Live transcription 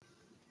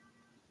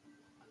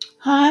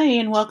Hi,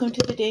 and welcome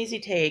to the Daisy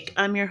Take.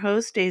 I'm your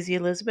host, Daisy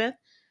Elizabeth,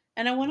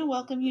 and I want to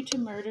welcome you to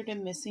Murdered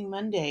and Missing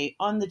Monday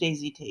on the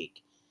Daisy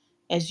Take.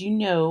 As you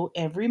know,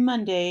 every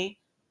Monday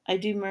I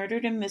do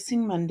Murdered and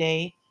Missing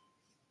Monday.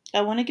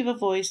 I want to give a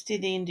voice to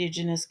the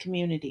Indigenous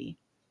community.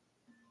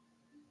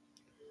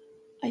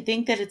 I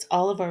think that it's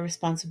all of our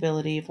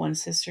responsibility if one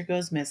sister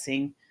goes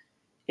missing.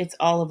 It's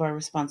all of our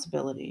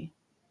responsibility.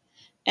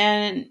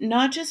 And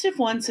not just if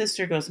one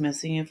sister goes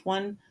missing, if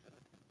one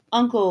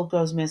uncle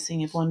goes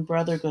missing, if one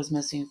brother goes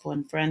missing, if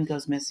one friend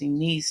goes missing,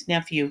 niece,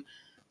 nephew,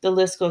 the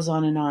list goes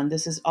on and on.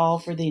 This is all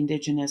for the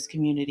Indigenous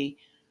community.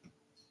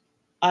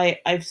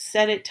 I've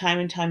said it time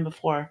and time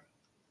before.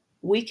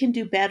 We can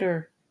do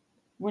better.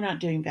 We're not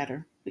doing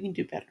better. We can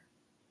do better.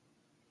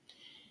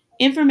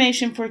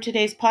 Information for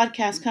today's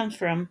podcast comes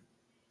from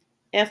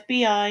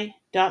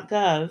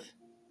FBI.gov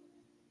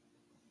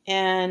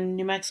and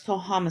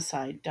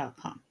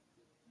NewMexicoHomicide.com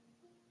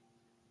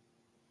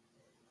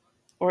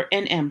or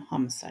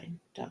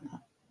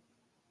NMHomicide.com.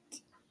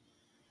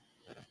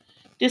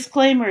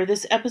 Disclaimer: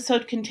 this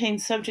episode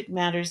contains subject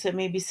matters that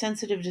may be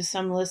sensitive to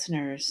some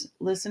listeners.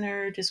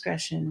 Listener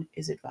discretion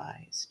is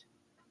advised.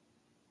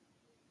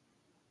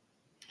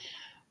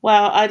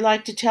 Well, I'd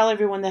like to tell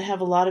everyone that I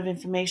have a lot of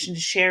information to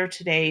share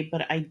today,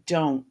 but I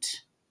don't.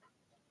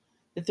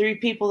 The three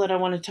people that I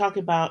want to talk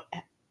about,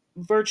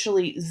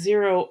 virtually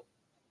zero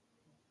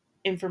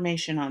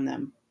information on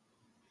them.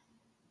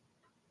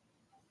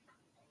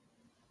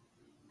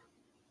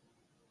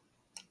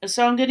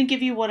 So I'm going to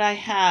give you what I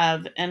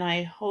have, and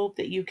I hope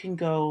that you can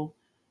go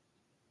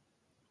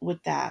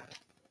with that.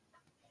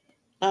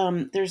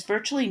 There's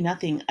virtually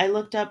nothing. I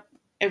looked up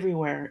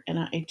everywhere, and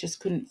I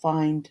just couldn't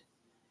find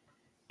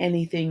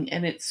anything,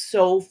 and it's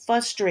so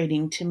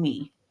frustrating to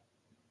me.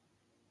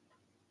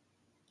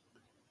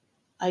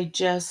 I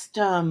just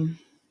I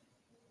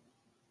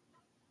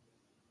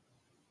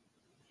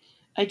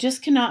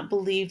just cannot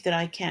believe that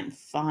I can't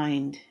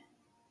find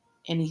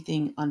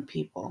anything on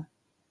people.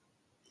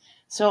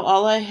 So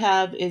all I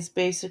have is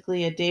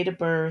basically a date of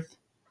birth,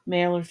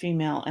 male or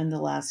female, and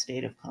the last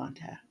date of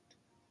contact.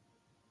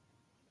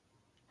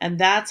 And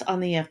that's on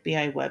the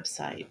FBI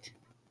website.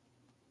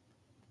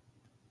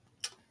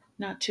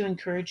 Not too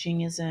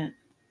encouraging, is it?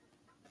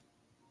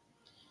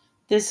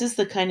 This is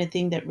the kind of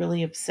thing that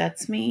really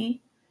upsets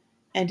me,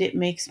 and it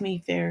makes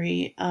me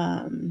very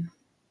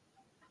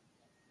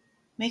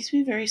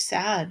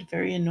sad,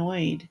 very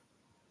annoyed.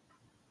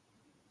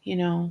 You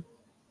know.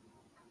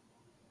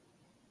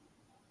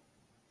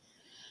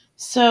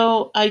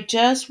 So I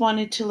just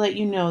wanted to let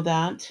you know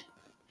that.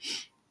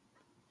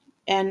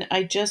 And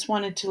I just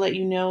wanted to let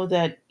you know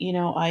that,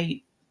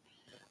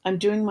 I'm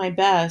doing my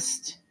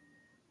best,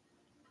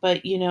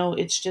 but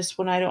it's just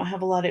when I don't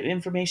have a lot of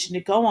information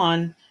to go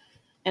on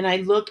and I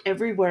look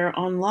everywhere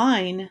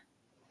online.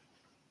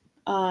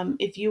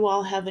 If you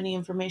all have any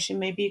information,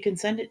 maybe you can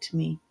send it to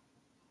me.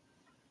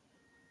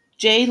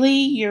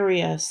 Jaylee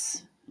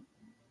Urias.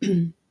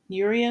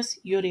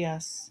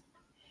 Urias.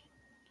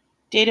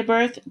 Date of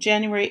birth,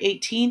 January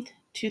 18th,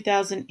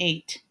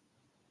 2008.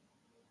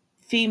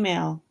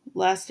 Female.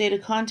 Last date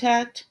of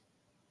contact,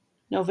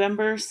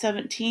 November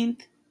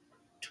 17th,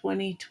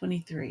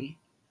 2023.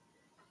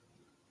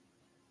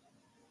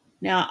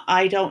 Now,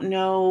 I don't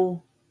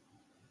know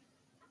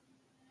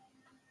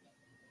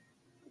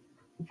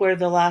where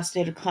the last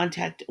date of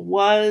contact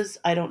was.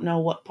 I don't know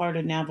what part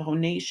of Navajo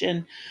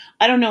Nation.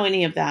 I don't know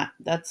any of that.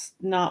 That's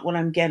not what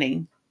I'm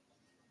getting.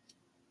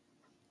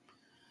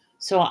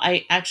 So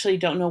I actually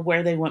don't know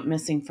where they went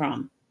missing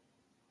from.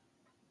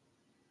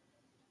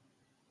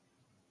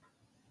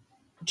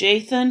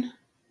 Jaython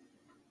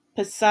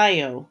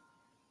Payaso,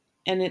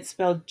 and it's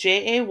spelled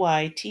Jaython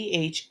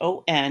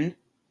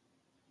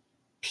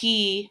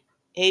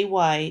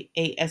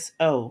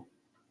Payaso.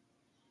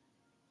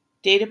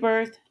 Date of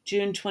birth,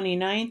 June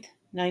 29th,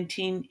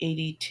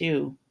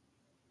 1982.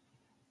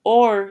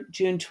 Or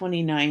June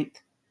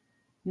 29th,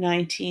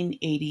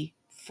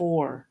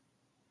 1984.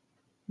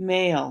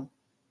 Male.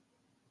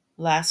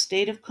 Last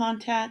date of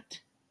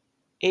contact,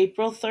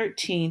 April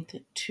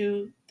 13th,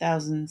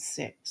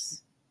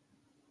 2006.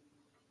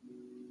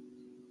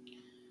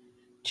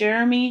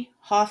 Jeremy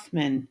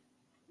Hoffman.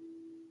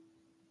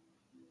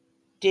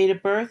 Date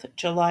of birth,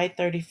 July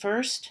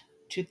 31st,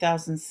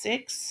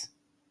 2006.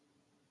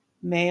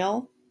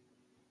 Male.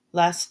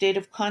 Last date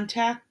of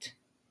contact,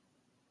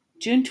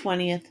 June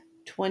 20th,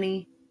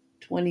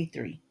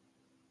 2023.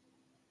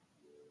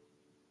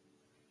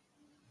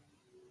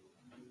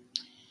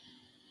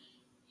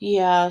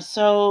 Yeah,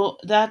 so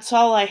that's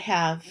all I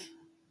have.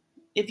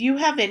 If you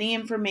have any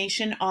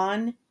information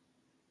on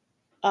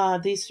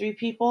these three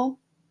people,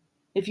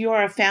 if you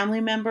are a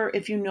family member,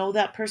 if you know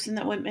that person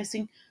that went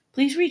missing,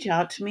 please reach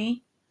out to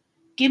me.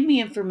 Give me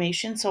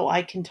information so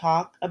I can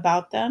talk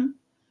about them,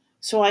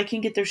 so I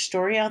can get their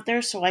story out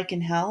there, so I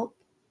can help.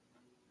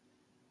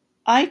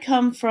 I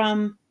come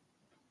from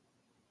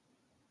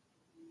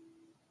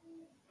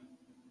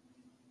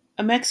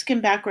a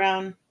Mexican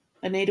background,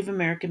 a Native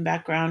American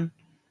background.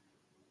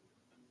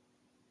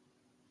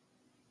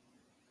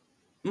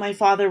 my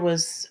father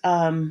was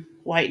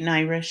white and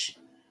Irish.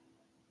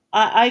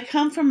 I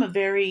come from a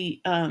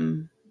very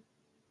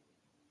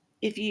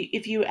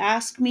if you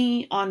ask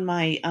me on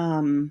my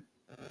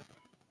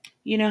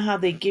you know how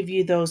they give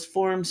you those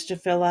forms to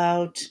fill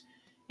out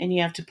and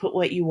you have to put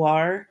what you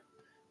are.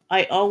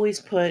 I always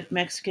put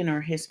Mexican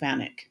or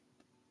Hispanic.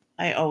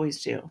 I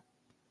always do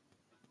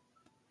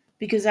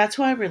because that's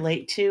who I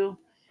relate to,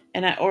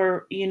 and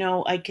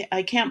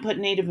I can't put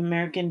Native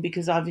American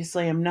because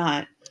obviously I'm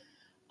not.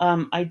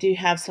 I do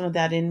have some of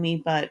that in me,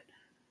 but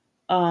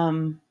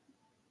um,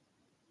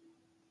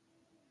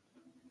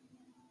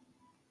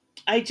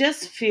 I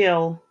just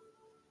feel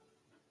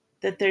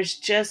that there's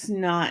just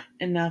not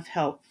enough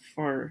help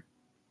for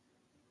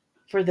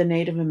the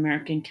Native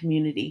American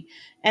community,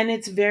 and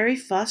it's very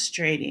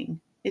frustrating.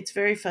 It's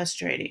very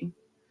frustrating.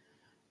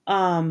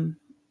 Um,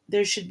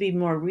 there should be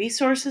more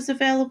resources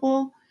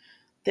available.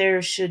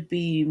 There should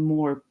be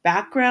more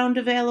background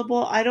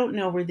available. I don't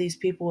know where these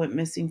people went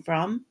missing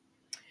from.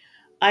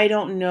 I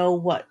don't know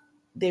what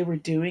they were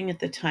doing at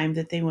the time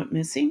that they went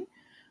missing.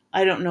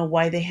 I don't know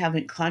why they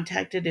haven't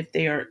contacted if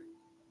they are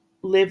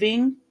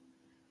living,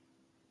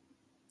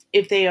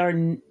 if they are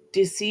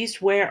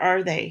deceased, where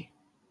are they?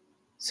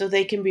 So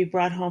they can be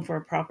brought home for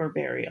a proper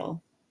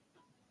burial.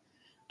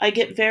 I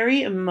get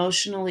very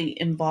emotionally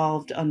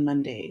involved on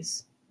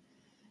Mondays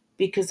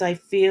because I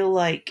feel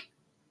like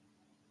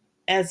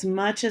as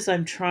much as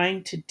I'm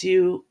trying to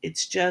do,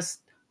 it's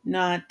just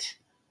not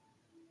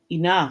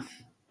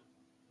enough.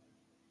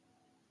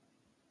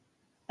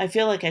 I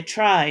feel like I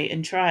try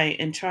and try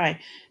and try,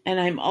 and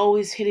I'm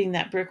always hitting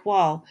that brick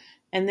wall.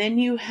 And then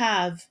you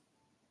have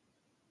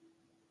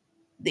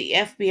the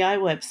FBI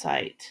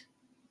website,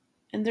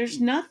 and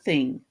there's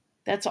nothing.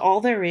 That's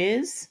all there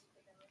is.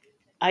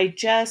 I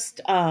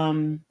just,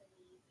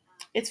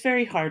 it's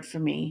very hard for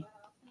me.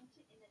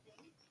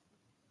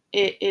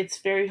 It's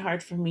very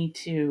hard for me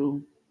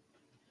to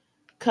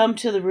come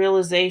to the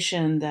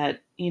realization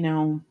that,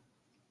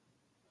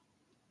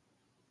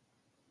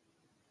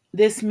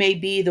 this may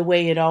be the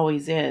way it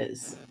always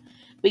is.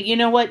 But you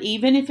know what?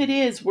 Even if it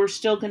is, we're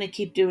still going to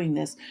keep doing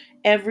this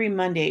every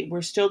Monday.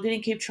 We're still going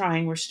to keep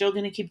trying. We're still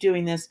going to keep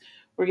doing this.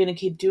 We're going to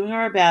keep doing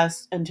our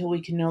best until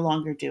we can no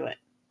longer do it.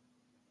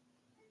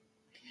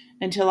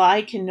 Until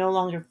I can no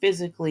longer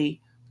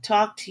physically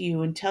talk to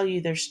you and tell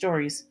you their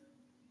stories,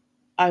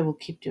 I will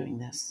keep doing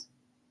this.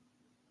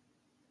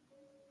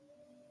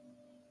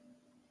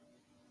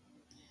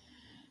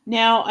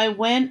 Now, I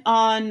went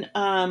on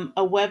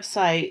a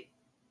website,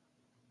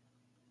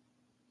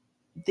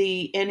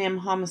 the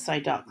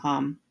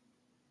nmhomicide.com,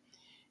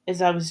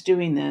 as I was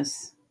doing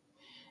this.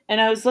 And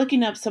I was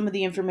looking up some of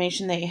the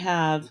information they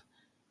have.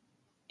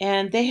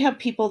 And they have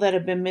people that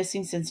have been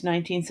missing since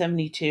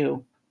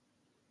 1972,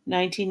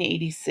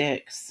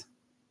 1986.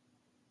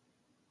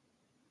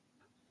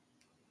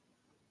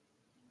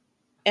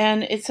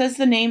 And it says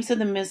the names of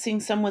the missing,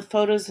 some with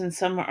photos and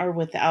some are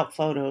without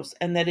photos.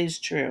 And that is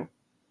true.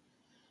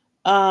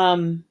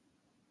 Um,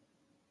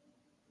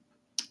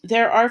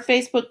 there are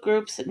Facebook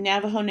groups,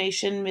 Navajo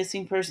Nation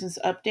Missing Persons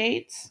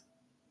Updates.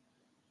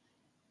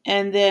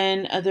 And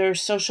then there are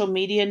social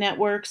media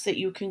networks that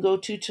you can go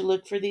to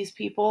look for these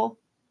people.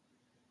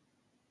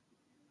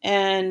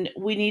 And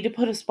we need to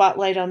put a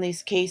spotlight on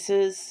these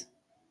cases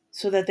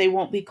so that they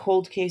won't be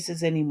cold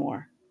cases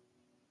anymore.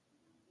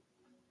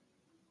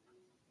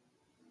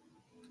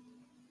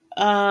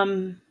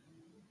 Um,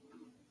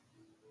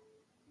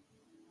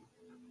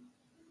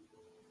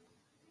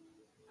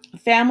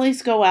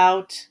 Families go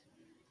out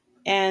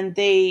and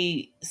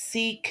they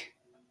seek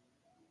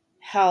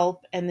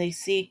help and they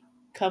seek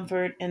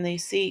comfort and they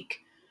seek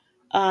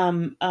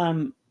um,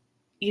 um,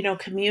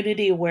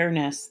 community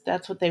awareness.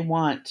 That's what they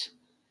want.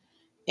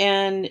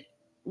 And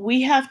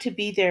we have to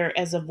be there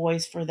as a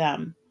voice for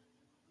them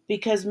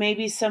because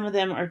maybe some of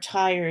them are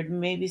tired,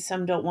 maybe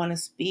some don't want to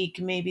speak,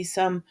 maybe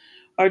some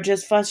are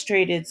just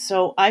frustrated.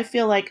 So I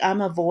feel like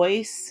I'm a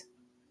voice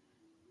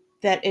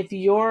that if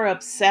you're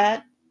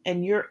upset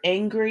and you're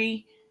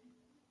angry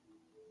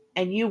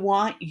and you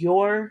want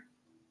your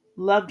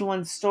loved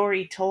one's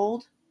story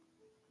told,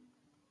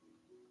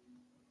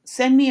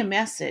 send me a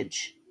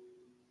message.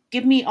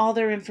 Give me all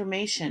their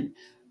information.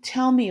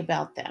 Tell me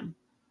about them.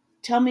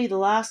 Tell me the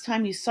last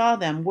time you saw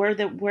them. Where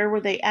were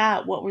they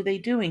at? What were they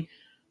doing?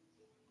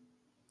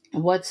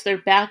 What's their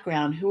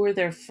background? Who are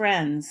their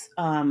friends?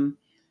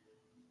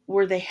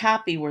 Were they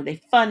happy? Were they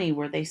funny?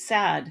 Were they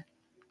sad?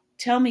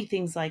 Tell me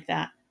things like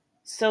that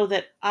so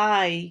that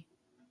I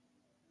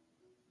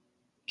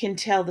can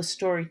tell the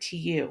story to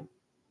you.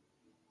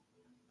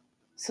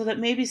 So that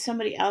maybe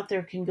somebody out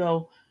there can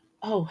go,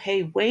 oh,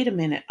 hey, wait a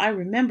minute. I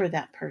remember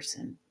that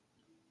person.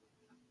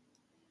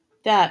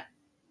 That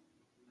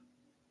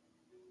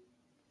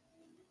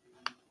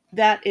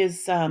that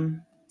is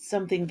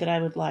something that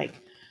I would like.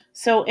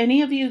 So,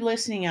 any of you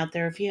listening out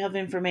there, if you have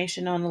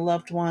information on a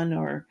loved one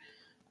or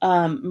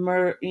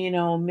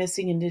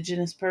missing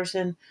Indigenous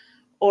person,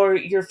 or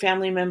your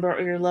family member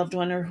or your loved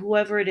one or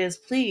whoever it is,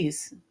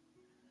 please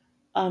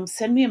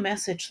send me a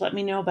message. Let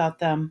me know about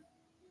them.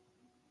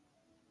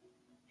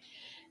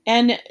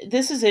 And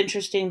this is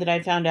interesting that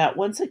I found out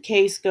once a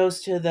case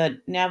goes to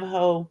the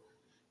Navajo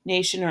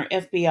Nation or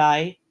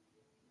FBI,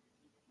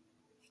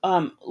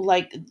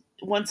 like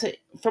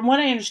from what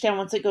I understand,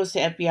 once it goes to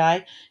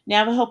FBI,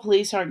 Navajo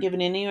police aren't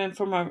given any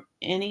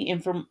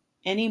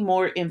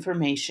more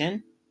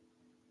information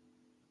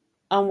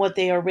on what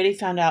they already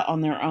found out on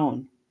their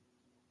own.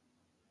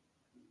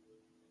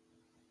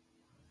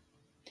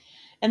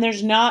 And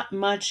there's not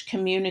much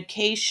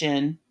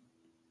communication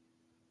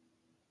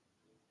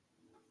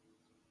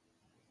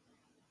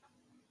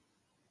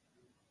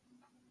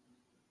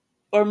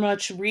or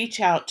much reach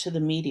out to the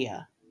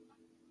media.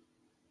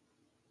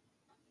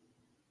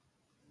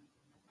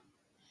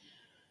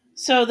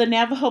 So the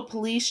Navajo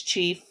police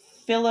chief,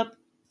 Philip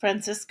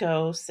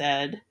Francisco,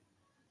 said,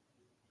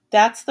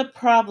 "That's the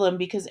problem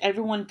because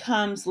everyone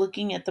comes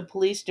looking at the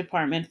police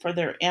department for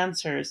their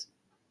answers,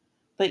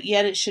 but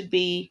yet it should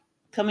be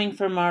coming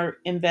from our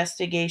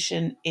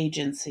investigation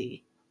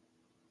agency."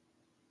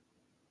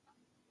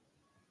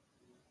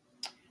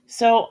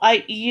 So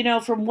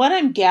from what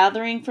I'm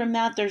gathering from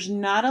that, there's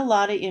not a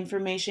lot of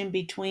information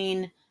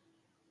between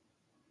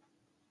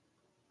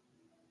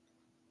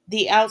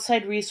the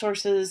outside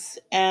resources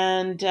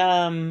and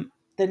the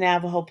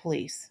Navajo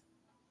police.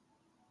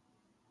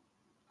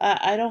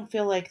 I don't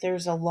feel like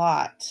there's a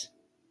lot.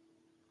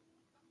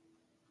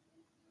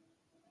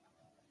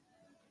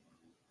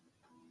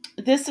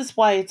 This is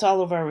why it's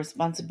all of our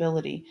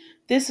responsibility.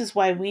 This is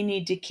why we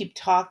need to keep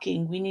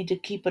talking. We need to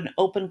keep an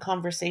open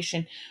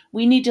conversation.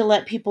 We need to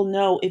let people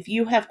know if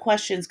you have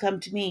questions,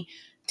 come to me.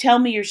 Tell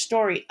me your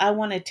story. I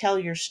want to tell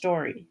your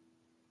story.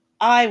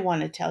 I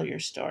want to tell your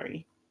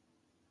story.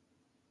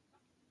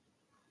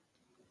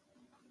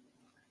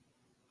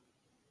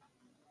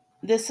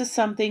 This is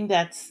something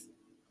that's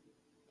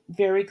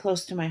very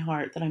close to my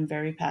heart that I'm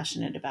very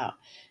passionate about.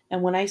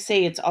 And when I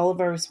say it's all of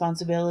our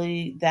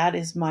responsibility, that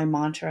is my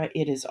mantra.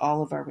 It is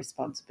all of our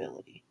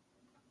responsibility.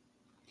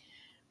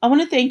 I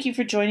want to thank you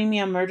for joining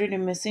me on Murdered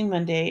and Missing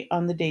Monday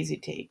on the Daisy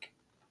Take.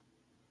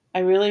 I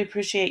really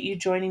appreciate you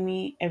joining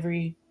me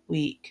every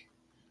week.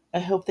 I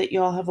hope that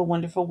you all have a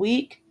wonderful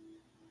week.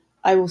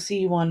 I will see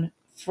you on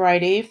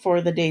Friday for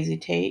the Daisy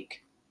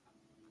Take.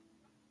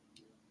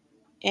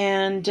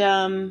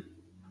 And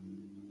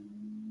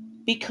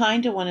be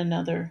kind to one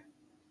another.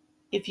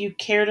 If you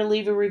care to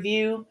leave a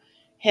review,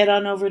 head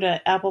on over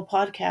to Apple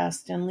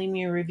Podcast and leave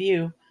me a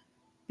review.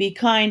 Be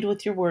kind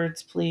with your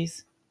words,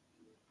 please.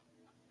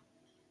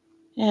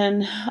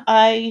 And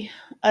I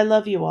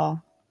love you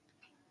all.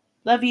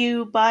 Love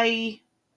you. Bye.